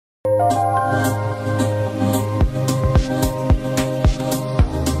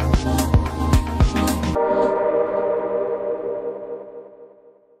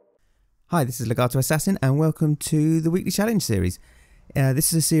Hi, this is Legato Assassin and welcome to the Weekly Challenge series.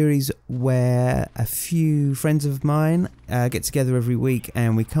 This is a series where a few friends of mine get together every week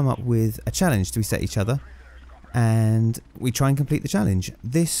and we come up with a challenge to be set each other and we try and complete the challenge.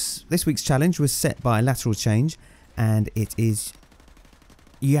 This week's challenge was set by Lateral Change, and it is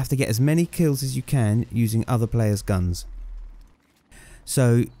you have to get as many kills as you can using other players' guns.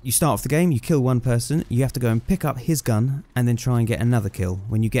 So you start off the game, you kill one person, you have to go and pick up his gun and then try and get another kill.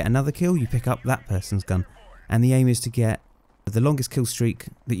 When you get another kill, you pick up that person's gun. And the aim is to get the longest kill streak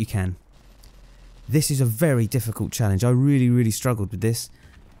that you can. This is a very difficult challenge. I really struggled with this.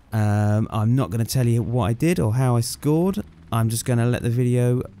 I'm not going to tell you what I did or how I scored. I'm just going to let the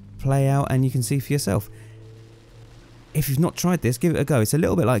video play out and you can see for yourself. If you've not tried this, give it a go. It's a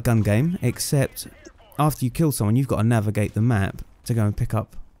little bit like Gun Game, except after you kill someone, you've got to navigate the map to go and pick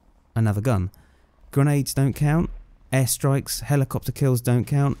up another gun. Grenades don't count, airstrikes, helicopter kills don't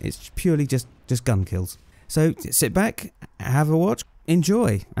count, it's purely just gun kills. So sit back, have a watch,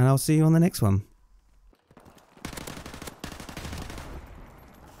 enjoy, and I'll see you on the next one.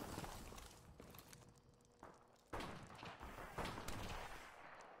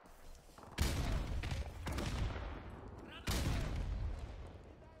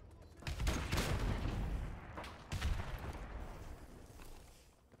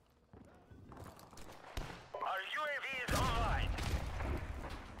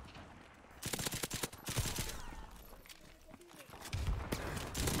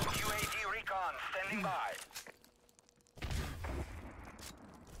 Standing by.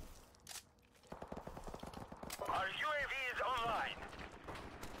 Our UAV is online.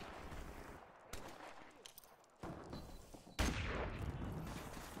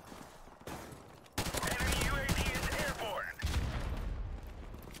 Enemy UAV is airborne.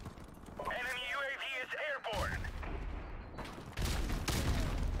 Enemy UAV is airborne.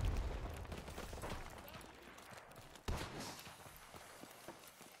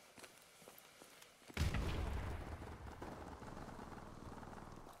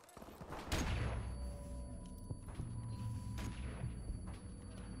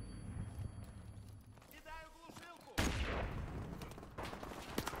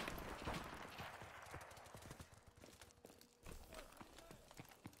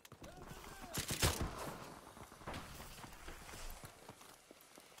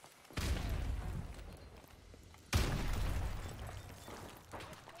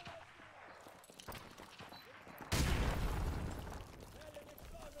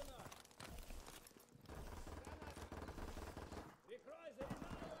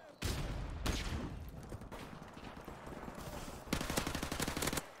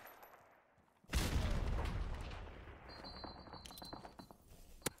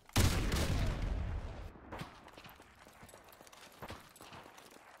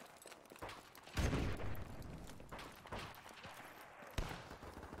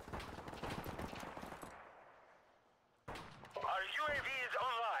 UAV is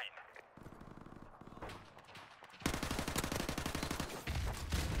online.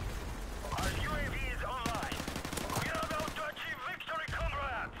 Our UAV is online. We are about to achieve victory,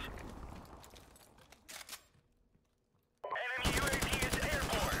 comrades. Enemy UAV is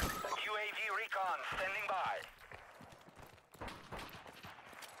airborne. UAV recon standing by.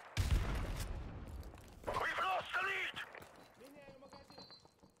 We've lost the lead.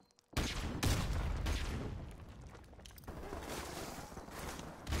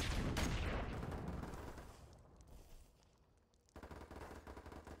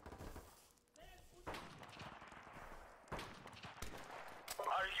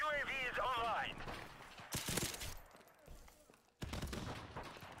 Our UAV is online.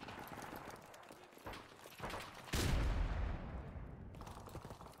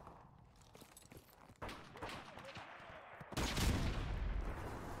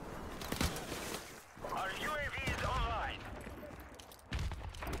 Our UAV is online.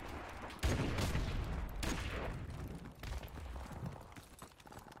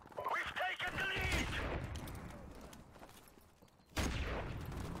 We've taken the lead.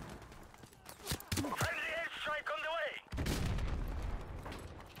 Friendly airstrike on the way!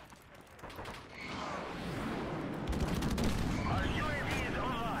 Our UAV is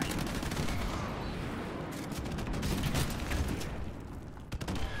online.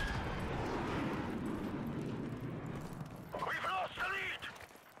 We've lost the lead!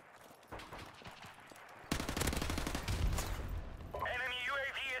 Enemy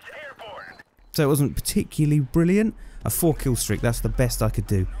UAV is airborne. So it wasn't particularly brilliant. A 4 kill streak, that's the best I could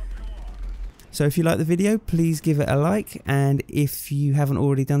do. So if you like the video, please give it a like, and if you haven't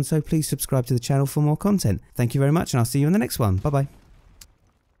already done so, please subscribe to the channel for more content. Thank you very much, and I'll see you in the next one. Bye bye.